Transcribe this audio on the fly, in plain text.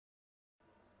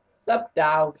Sup,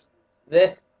 dogs?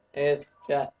 This is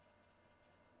Jeff.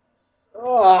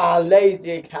 Oh,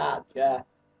 lazy cat, Jeff.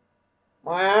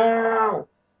 Wow.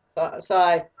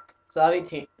 Sorry,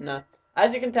 no.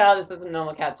 As you can tell, this isn't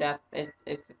normal cat, Jeff. It's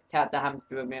just a cat that happens to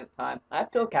be with me at the time. I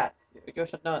have two cats. You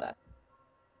should know that.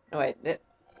 No, wait.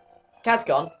 Cat's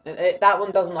gone. That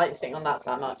one doesn't like sitting on laps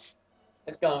that much.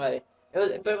 It's gone already.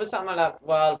 But it was something like that.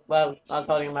 Well, I was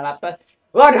holding on my lap. But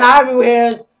what have we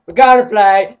here? We're gonna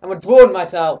play, and we're drawing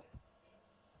myself.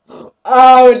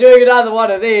 Oh, we're doing another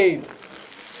one of these.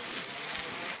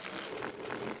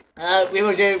 We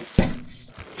will do.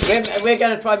 We're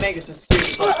gonna try and make this as stupid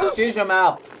as possible. Choose your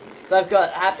mouth. So I've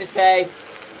got happy face.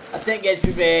 I think it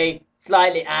should be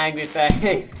slightly angry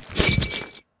face.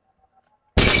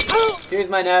 Choose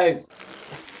my nose.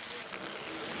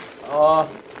 Oh,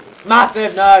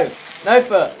 massive nose. No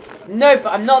foot. No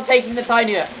foot. I'm not taking the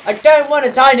tiny nose. I don't want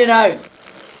a tiny nose.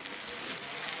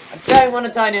 I don't want a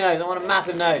tiny nose. I want a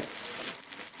massive nose.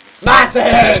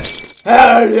 Massive!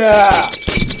 Hell yeah!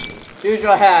 Choose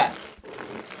your hair.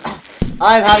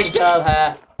 I'm having girl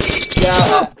hair. Girl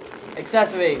hair.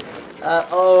 Accessories.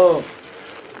 Oh,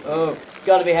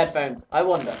 gotta be headphones. I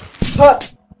wonder. No,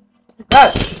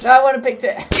 I want to pick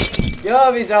it.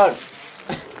 You're his own.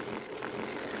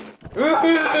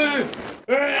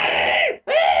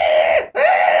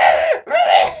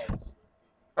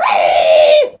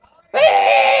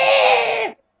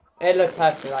 It looks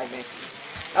perfectly like me.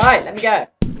 Alright, let me go.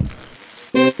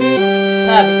 Perfectly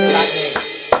like me.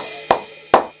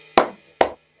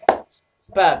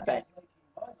 Perfect.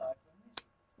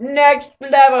 Next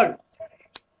level.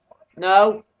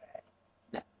 No.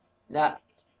 No.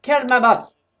 Kill my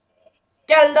boss.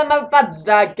 Kill my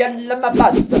buzzer. Kill my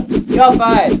buzzer. You're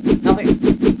fired. Nothing.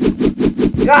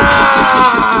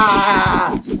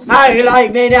 Ah! How do you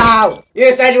like me now?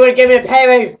 You said you would give me a pay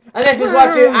raise, and this is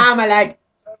what you are, my leg.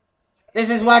 This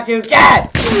is what you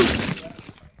get.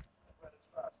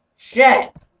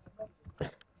 Shit.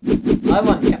 I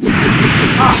want to.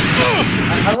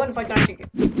 I wonder if I can actually get.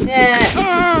 Yeah.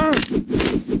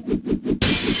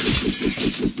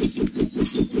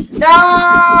 No!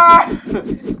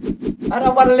 I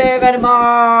don't want to live anymore.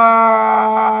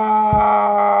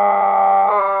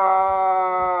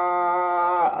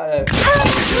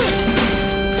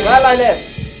 Well, I live.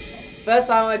 First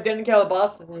time I didn't kill the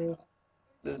boss and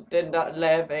did not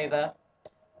live either.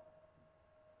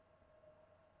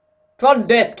 Tron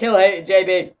this, kill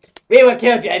JB. We will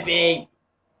kill JB.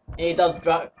 He does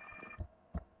drug.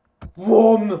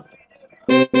 Vroom.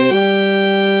 It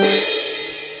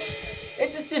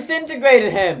just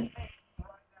disintegrated him.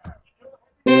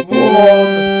 Vroom.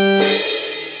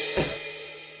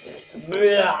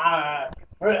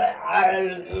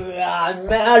 I'm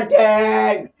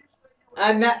melting.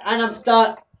 I'm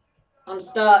stuck. I'm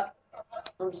stuck.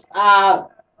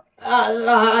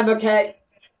 I'm okay.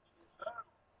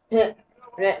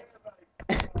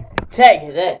 Take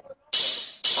this.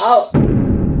 Oh.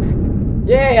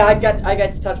 Yeah, I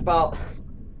get to touch ball.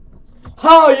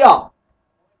 Oh yeah.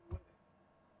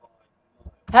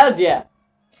 Hell yeah.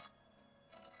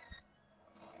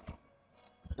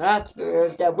 Let's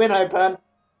get win open.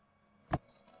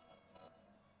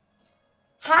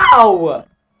 How?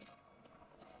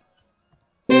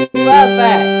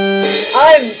 Perfect.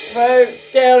 I'm so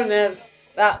skilled in this.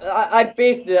 That I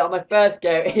beasted it on my first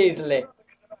go easily.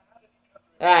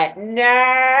 Alright,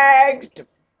 next.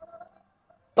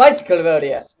 Bicycle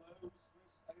rodeo.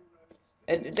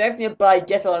 Definitely a bike.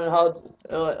 Get on and hold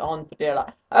on for dear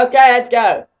life. Okay, let's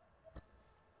go.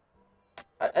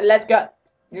 Let's go.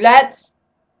 Let's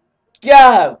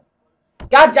go.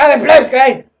 God damn it, blue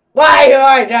screen! Why are you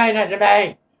always doing this to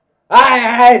me? I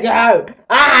hate you!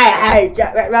 I hate you!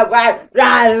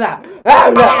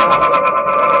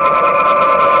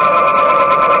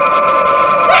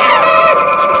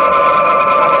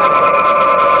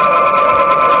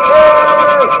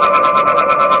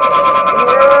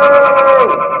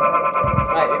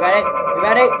 Right, you ready? You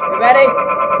ready? You ready?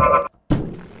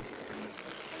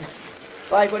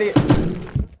 Bike, what are you?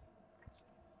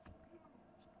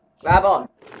 Grab on.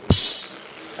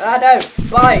 Ah, no!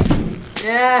 Bike!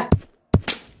 Yeah!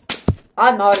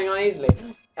 I'm holding on easily.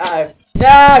 Uh-oh.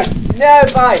 No! No,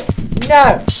 bike!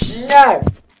 No! No!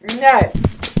 No!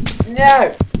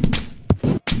 No!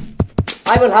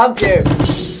 I will hump you!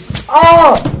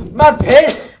 Oh! My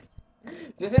pin!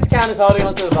 Does this count as holding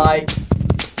onto the bike?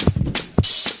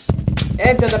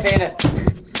 Into the penis!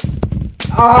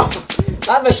 Oh!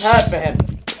 That must hurt for him!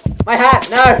 My hat!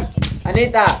 No! I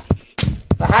need that!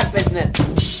 The hat business!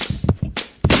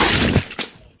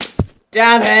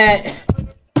 Damn it!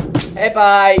 Hey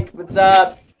bike, what's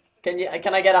up? Can I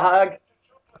get a hug?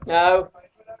 No.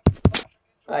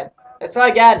 Right. Let's try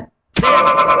again.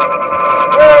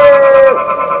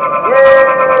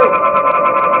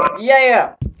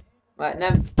 Yeah. Right,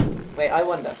 now. Wait, I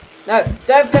wonder. No,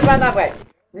 don't flip around that way.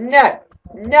 No.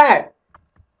 No.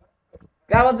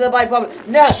 Grab onto the bike problem.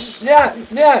 No. No.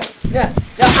 No. No. No.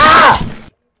 Ah!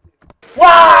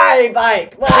 Why,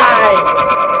 bike? Why?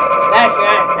 That's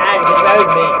right. You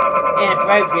rode me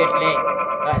inappropriately.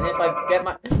 Right, and if I get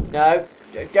my... No.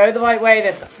 Go the right way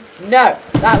this time. No.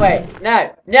 That way.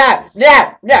 No. No.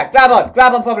 No. No. Grab on.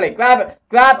 Grab on properly. Grab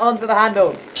onto the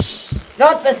handles.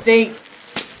 Not the seat.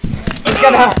 It's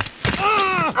gonna hurt.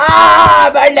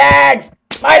 Ah! My legs!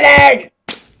 My legs!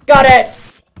 Got it!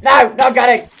 No! Not got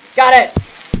it! Got it!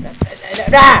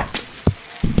 Ah!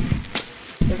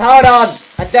 Just hold on!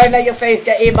 And don't let your face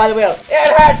get eaten by the wheel. It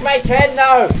hurts my chin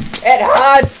though! It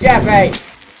hurts, Jeffrey!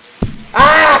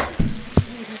 Ah!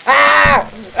 Ah!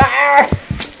 Ah!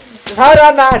 Just hold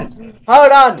on, man!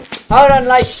 Hold on! Hold on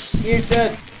like you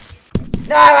should.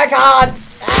 No, I can't!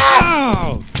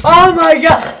 Ah! Oh my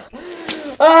god!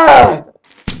 Ah!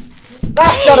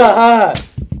 That's gonna hurt!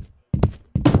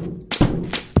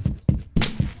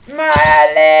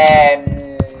 My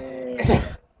limbs!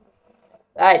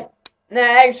 Right,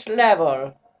 next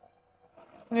level.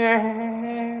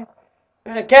 Kill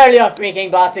your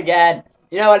freaking boss again.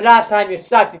 You know what, last time you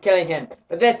sucked at killing him,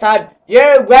 but this time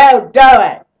you will do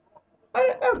it!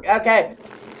 Okay.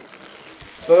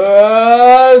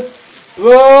 First,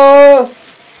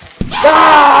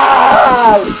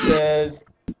 houses.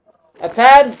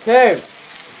 Attempt 2.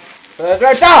 First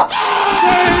round, stop!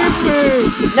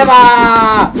 Never!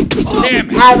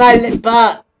 Have my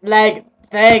butt, leg,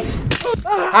 thing.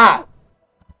 Ah!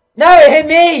 No, it hit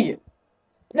me!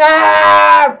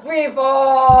 No! Free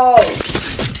fall!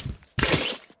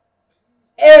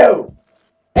 Ew!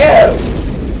 Ew!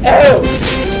 Ew!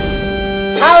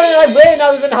 How did I win?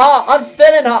 I was in hot. I'm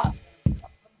spinning hot.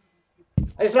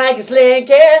 It's like a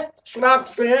slinky. Smack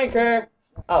slinky.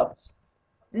 Oh.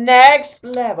 Next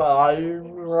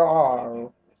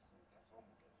level.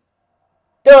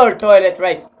 Toilet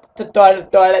race.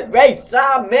 Toilet race.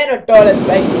 I'm in a toilet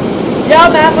race. Yo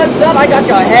man, what's up? I got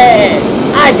your head.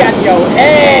 I got your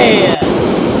head.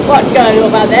 What you gonna do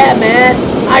about that, man?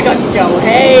 I got your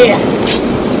head.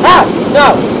 Ah!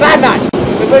 No! Bad man!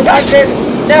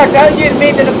 No, don't use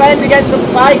me to defend against the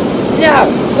fight! No!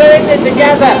 We're in this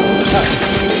together!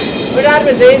 But that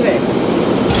was easy.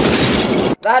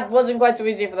 That wasn't quite so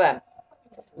easy for them.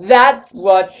 That's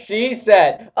what she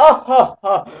said. Oh ha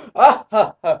ha ha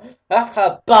ha ha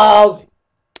ha. Balls!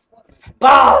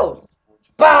 Balls!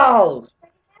 Balls!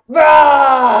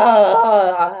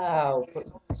 Balls!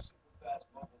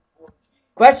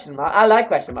 Question mark? I like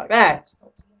question mark. There.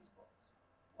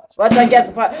 What do I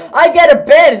get for I get a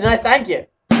bin and I thank you.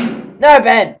 No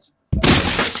bin.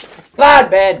 Bad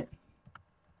bin.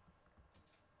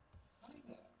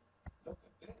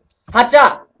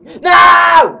 Hacha!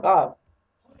 No! Oh.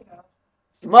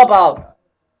 More balls.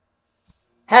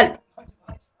 Help.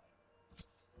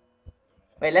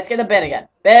 Wait, let's get the bin again.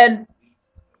 Bin.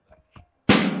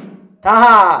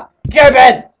 Haha. Go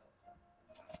bin.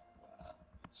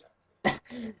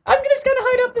 I'm just gonna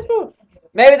hide up this pool.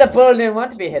 Maybe the bull didn't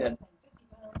want to be hidden.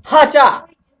 Hacha!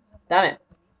 Damn it.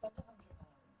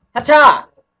 Hacha!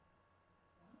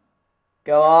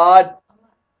 Go on.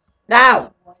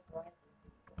 Now!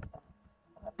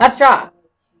 Hacha!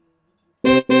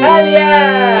 Hell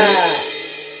yeah!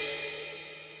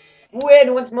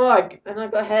 Win once more. And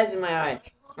I've got hairs in my eye.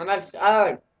 And I've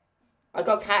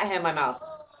got cat hair in my mouth.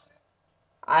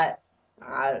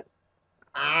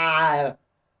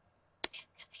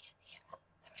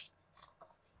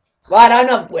 Right, I'm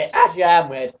not weird. Actually, I am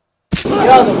weird.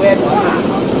 You're the weird one.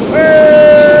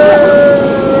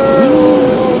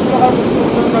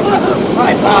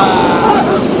 High five!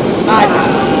 High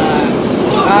five!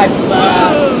 High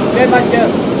five! Good much good.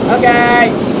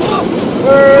 Okay!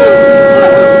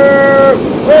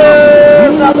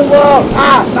 Stop the wall!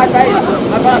 Ah! My face!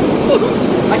 My butt!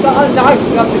 I got a knife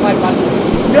stuck in my butt.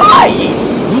 Nice!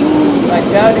 Right,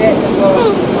 don't hit the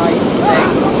wall with my leg.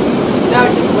 Now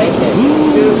just wait it.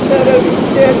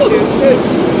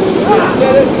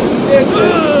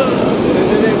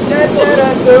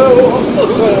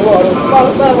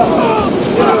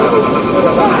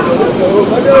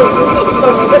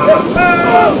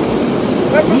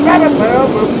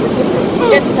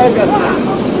 Get the token.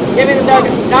 Give me the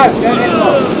token. No, don't hit the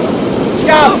wall.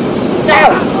 Stop! No!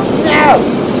 No!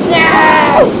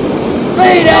 No!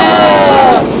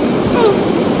 Freedom!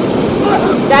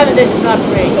 Damn it, this is not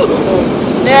free.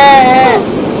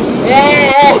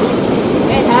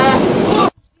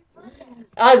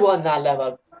 I won that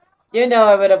level. You know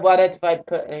I would have won it if I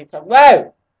put any time.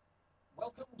 Whoa!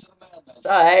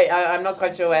 Sorry, I'm not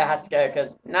quite sure where it has to go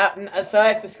because now.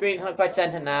 Sorry if the screen's not quite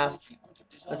centered now.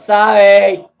 I'm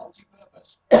sorry.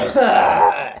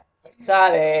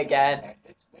 Sorry again.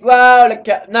 Whoa! Look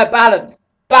at no balance.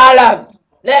 Balance.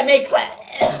 Let me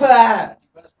clear.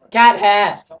 Cat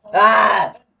hair.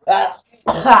 Ah.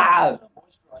 Ah.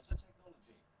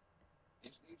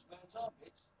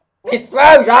 It's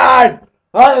frozen.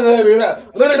 Why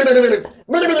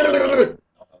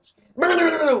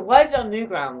is it on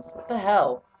Newgrounds? What the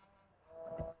hell?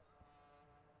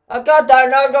 I got that.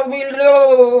 Now I'm gonna be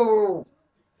low.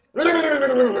 What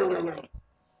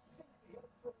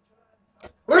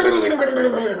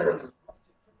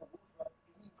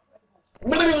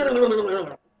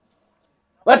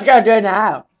you gonna do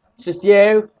now? It's just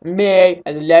you, me,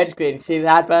 and the load screen. See the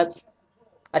adverts?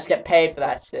 I just get paid for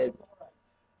that shit.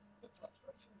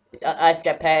 I just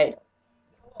get paid.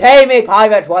 Pay me,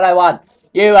 pirate, what I want.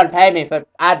 You want to pay me for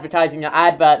advertising your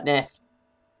advertness.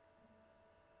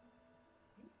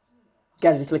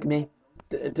 Guys, just look at me.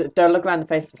 Don't look around the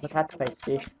face, just look at the face,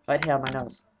 see? Right here on my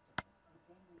nose.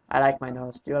 I like my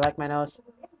nose. Do you like my nose?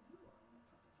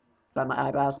 Like my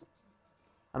eyebrows?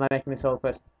 Am I making this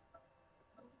awkward?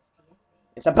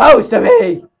 It's supposed to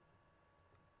be!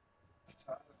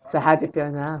 So how do you feel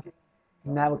now?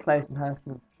 Now we're close and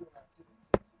personal.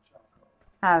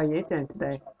 How are you doing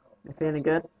today? You feeling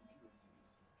good?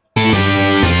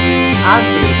 I'm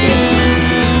feeling good.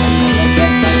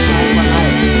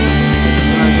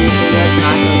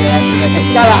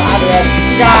 Shut up, Adrian!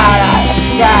 Shut up!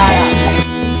 Shut up!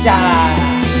 Shut up!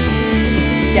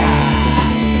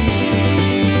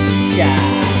 Shut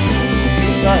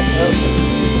up! Shut up!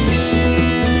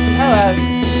 Hello.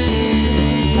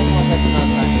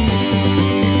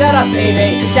 Shut up, baby!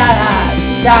 Shut up!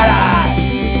 Shut up!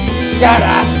 Shut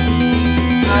up!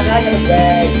 I'm not gonna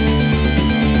beg.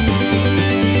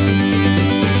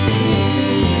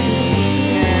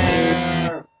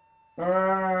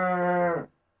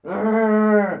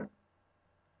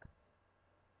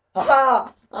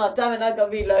 Haha! Oh damn it! I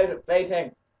got reloaded.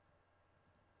 Waiting.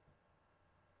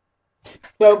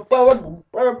 Oh,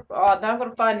 now I'm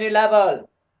gonna find a new level.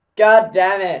 God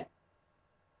damn it!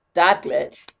 That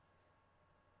glitch.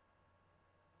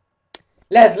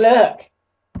 Let's look.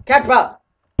 Catch ball.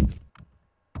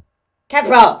 Catch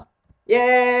ball.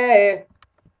 Yay!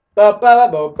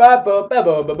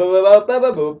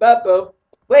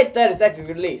 Wait 30 seconds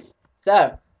to release.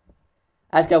 So,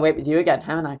 I just gotta wait with you again,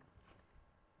 haven't I?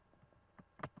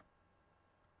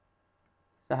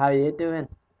 So how are you doing?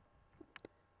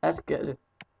 That's good.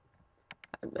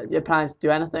 Your plans to do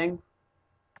anything?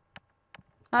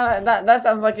 That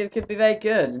sounds like it could be very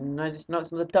good. And I just knocked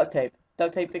some of the duct tape.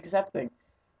 Duct tape fixes everything.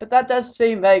 But that does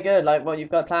seem very good, like what you've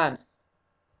got planned.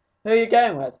 Who are you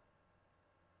going with?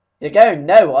 You're going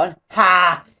no one?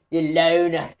 Ha! You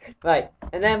loner. Right,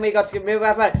 and then we got to move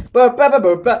our phone.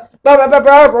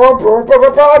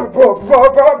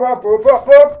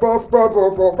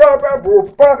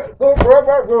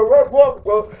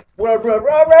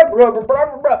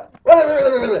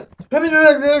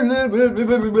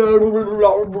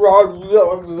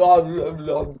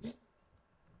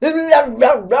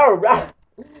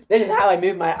 This is how I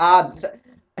move my arms.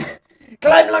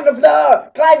 Climb along the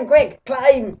floor! Climb quick!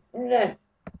 Climb!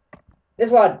 This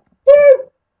one.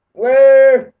 Woo!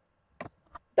 Woo!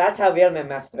 That's how real men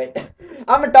masturbate.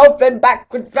 I'm a dolphin,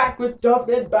 backwards,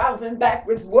 dolphin, bouncing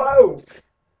backwards. Whoa!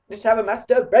 This is how I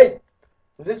masturbate.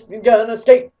 This is gonna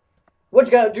skate. What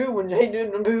you gotta do when you're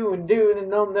hating and boo and doing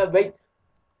it on the rate.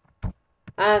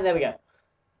 And there we go.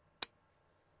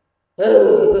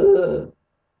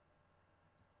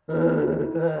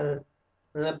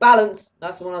 And the balance,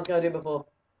 that's the one I was going to do before.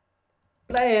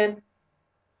 Playing.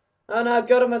 Oh no, I've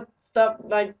got my stuff,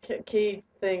 my key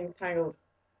thing tangled.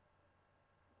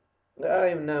 I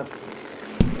don't even know.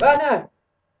 Oh no!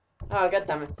 Oh, god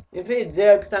damn it. You completed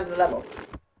 0% of the level.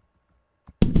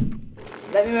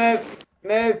 Let me move.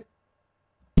 Move.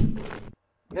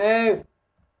 Move.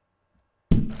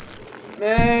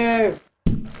 Move.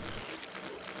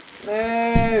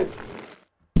 Move.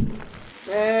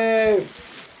 Move.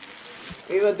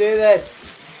 We will do this.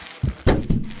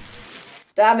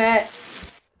 Damn it.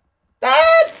 Dad!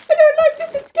 I don't like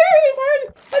this. It's scary as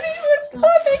hell. I mean, it's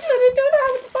laughing and I don't know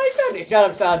how to fight family.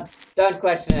 Shut up, son. Don't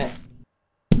question it.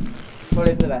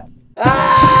 Probably for the best.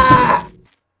 Ah!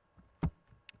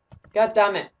 God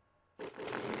damn it.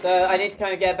 So I need to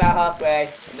kind of get about halfway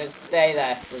and then stay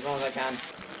there for as long as I can.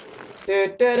 So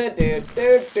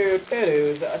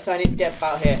I need to get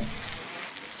about here.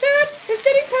 Dad, it's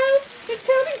getting cold. It's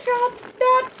turning sharp.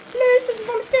 Dad, please, there's a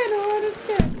volcano on its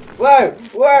head. Whoa!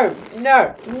 Whoa!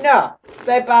 No! No!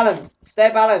 Stay balanced!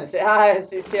 Stay balanced! See,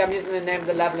 I'm using the name of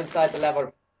the level inside the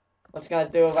level. What's it gonna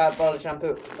do about a bowl of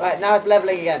shampoo? Right, now it's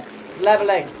leveling again. It's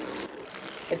leveling.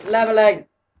 It's leveling.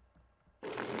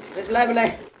 It's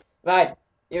leveling. Right.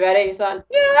 You ready, son?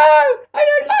 No! I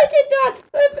don't like it, Dad!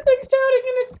 Everything's turning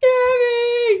and it's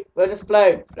scary! We'll just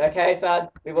float, okay, son?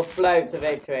 We will float to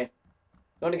victory. You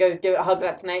want to go give it a hug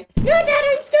that snake? No, Dad,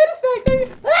 I'm scared of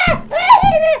snakes!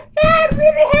 Dad,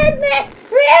 really hurt me!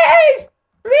 Please!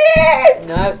 Please!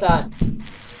 No, son.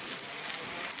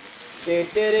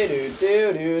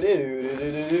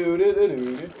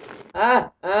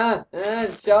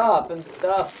 Sharp and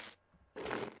stuff.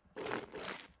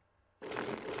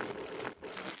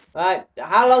 Right,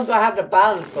 how long do I have to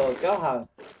balance for? God.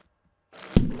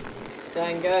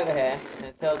 Don't go over here, and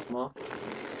it tilts more.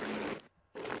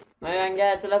 Maybe I can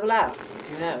get it to level out.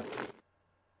 Who knows?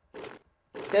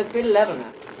 Feels pretty level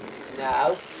now.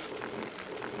 No.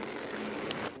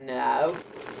 No.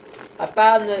 I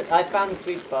found the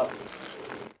sweet spot.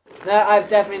 No, I've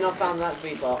definitely not found that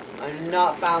sweet spot. I've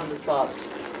not found the spot.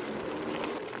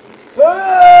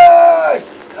 Push!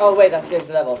 Oh wait, that's the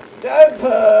level. Don't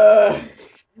push!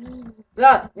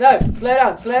 No, no, slow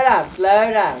down, slow down,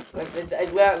 slow down.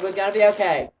 We're gonna be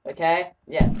okay, okay?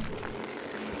 Yes.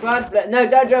 Front flip. No,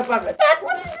 don't do a front flip. Dad,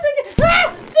 what are you thinking?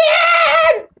 Ah!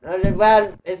 Dad!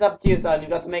 Well, it's up to you, son. You've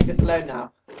got to make this alone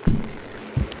now.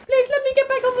 Please let me get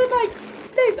back on the bike.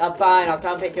 Please. I'm fine. I'll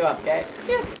come pick you up, okay?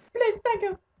 Yes, please, thank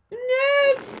you.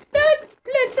 Yes, Dad,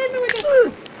 please take me with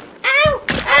you. Ow!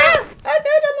 Ow!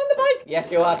 Dad, I'm on the bike.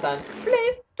 Yes, you are, son.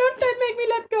 Please, don't make me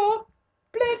let go.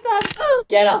 Please, Dad.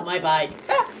 Get off my bike.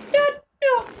 Dad,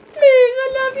 no. Please, I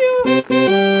love you.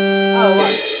 Oh,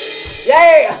 what?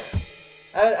 Yay!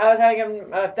 I was having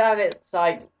a damn it,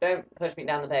 psyched. Don't push me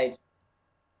down the page.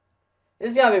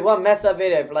 This is gonna be one messed up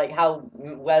video for like how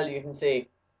well you can see.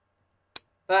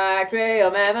 Factory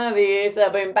of memories,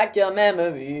 bring back your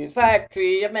memories.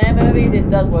 Factory of memories, it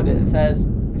does what it says.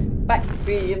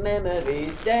 Factory of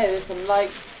memories, there is some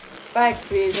light.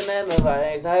 Factories of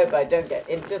memories, I hope I don't get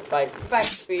into fights.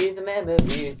 Factories of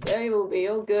memories, they will be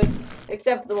all good.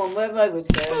 Except for the one where I was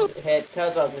hit,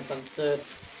 cause I was misunderstood.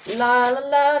 La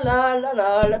la la la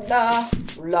la la la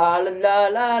la la la la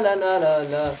la la la la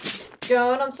la.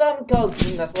 Going on some coasts,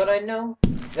 and that's what I know.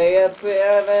 They are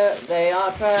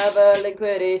traveling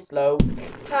pretty slow.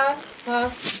 Ha ha.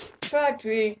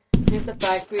 Factory is the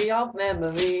factory of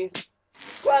memories.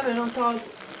 Climbing on cogs.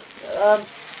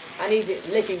 And he's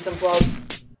licking some frogs.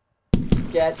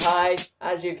 Get high,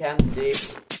 as you can see.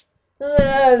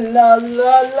 La la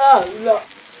la la la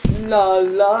la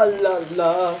la la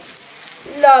la.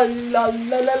 La la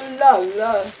la la la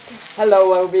la.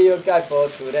 Hello, I'll be your guide for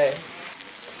today.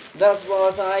 That's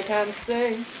what I can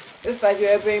say. This factory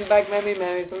will bring back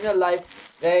memories from your life.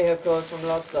 They have caused some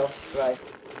lots of strife.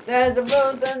 There's a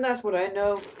rose and that's what I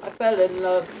know. I fell in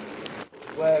love.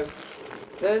 Whoa.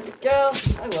 There's a girl,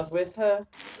 I was with her.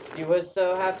 You were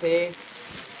so happy.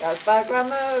 That's by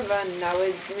grammar and now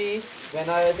it's me. When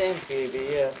I was in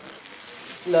previous.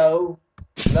 Slow.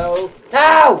 Slow.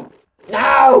 No!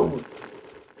 No!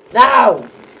 No!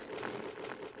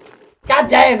 God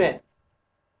damn it!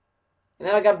 And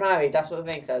then I got married, that's what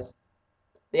the thing says.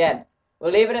 The end.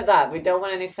 We'll leave it at that. We don't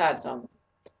want any sad songs.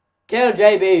 Kill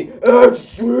JB!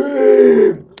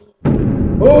 Extreme!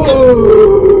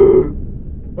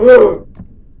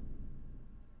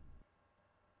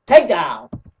 Take down!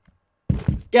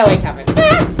 Go away, Captain.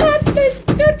 Please,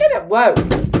 don't get it! Whoa!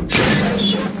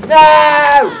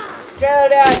 No!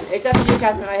 Children! Except for you,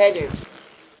 Captain, I hate you.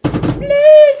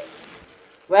 Please!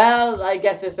 Well, I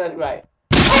guess this says right.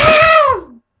 Ah!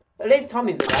 At least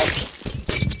Tommy's alive.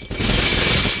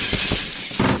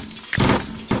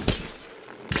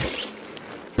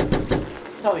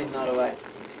 Tommy's not away.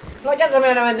 Well, I guess I'm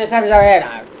gonna end this episode here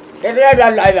now.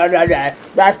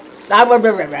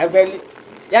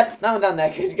 Yep, now I'm done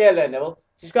there. Could you get a little nibble?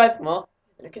 Subscribe for more.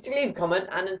 Could you leave a comment?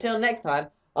 And until next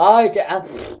time, I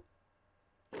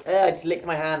just licked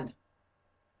my hand.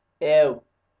 Ew.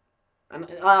 And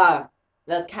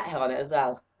there's cat hair on it as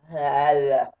well.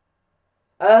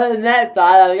 Next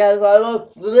time, I guess I will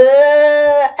see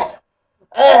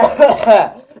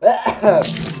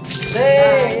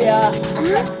ya.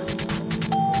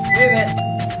 Move it.